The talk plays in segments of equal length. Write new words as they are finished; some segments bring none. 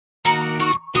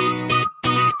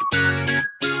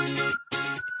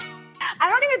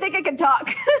think I can talk.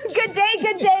 Good day,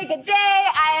 good day, good day.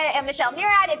 I am Michelle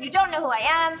Murad. If you don't know who I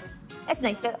am, it's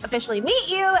nice to officially meet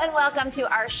you, and welcome to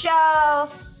our show.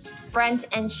 Brent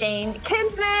and Shane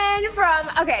Kinsman from,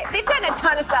 okay, they've done a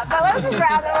ton of stuff, but let's just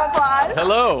round of applause.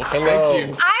 Hello. Hello. Thank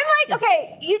you. I'm like,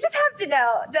 okay, you just have to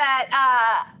know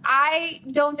that I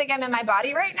don't think I'm in my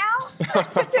body right now,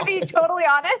 to be totally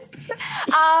honest.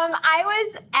 I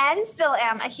was and still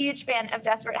am a huge fan of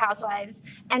Desperate Housewives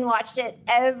and watched it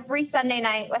every Sunday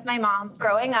night with my mom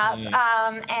growing up.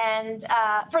 And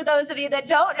for those of you that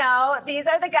don't know, these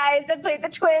are the guys that played the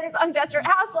twins on Desperate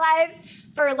Housewives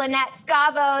for Lynette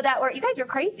Scavo. You guys were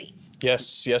crazy.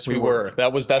 Yes, we were.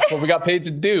 That's what we got paid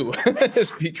to do.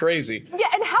 Is be crazy. Yeah,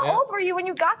 and how old were you when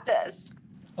you got this?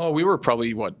 Oh, we were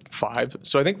probably, what, 5?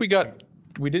 So I think we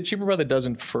did Cheaper by the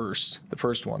Dozen first, the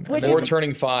first one. Before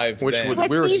turning 5. With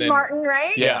Steve Martin,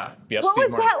 right? Yeah. What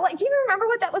was that like? Do you remember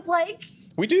what that was like?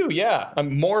 We do, yeah.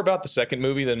 I'm more about the second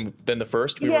movie than the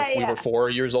first. We were 4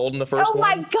 years old in the first one.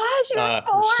 Oh my gosh, you were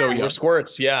 4. So we're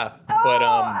squirts, yeah.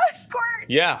 Oh, squirts.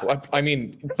 Yeah, I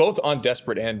mean, both on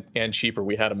Desperate and Cheaper,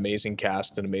 we had amazing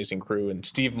cast and amazing crew. And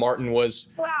Steve Martin was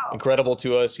incredible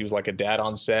to us. He was like a dad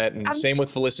on set. And same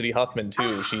with Felicity Huffman,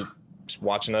 too. She was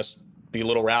watching us be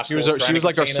little rascals. She was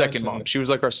like our second mom. She was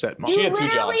like our set mom. She had 2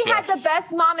 jobs. You literally had the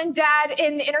best mom and dad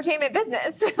in the entertainment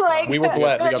business. Like, we were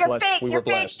blessed. We were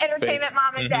blessed. Entertainment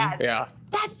mom and dad. Yeah.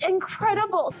 That's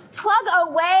incredible. Plug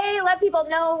away. Let people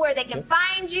know where they can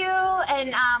find you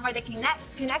and where they can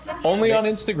connect with you. Only on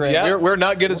Instagram. Yeah. We're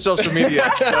not good at social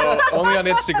media, so only on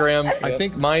Instagram. I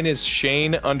think mine is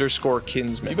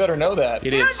Shane_Kinsman. You better know that.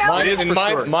 It is.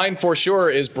 Mine for sure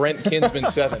is Brent Kinsman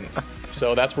 7.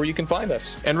 So that's where you can find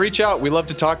us. And reach out. We love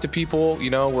to talk to people. You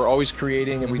know, we're always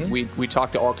creating, and we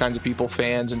talk to all kinds of people,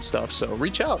 fans and stuff. So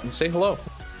reach out and say hello.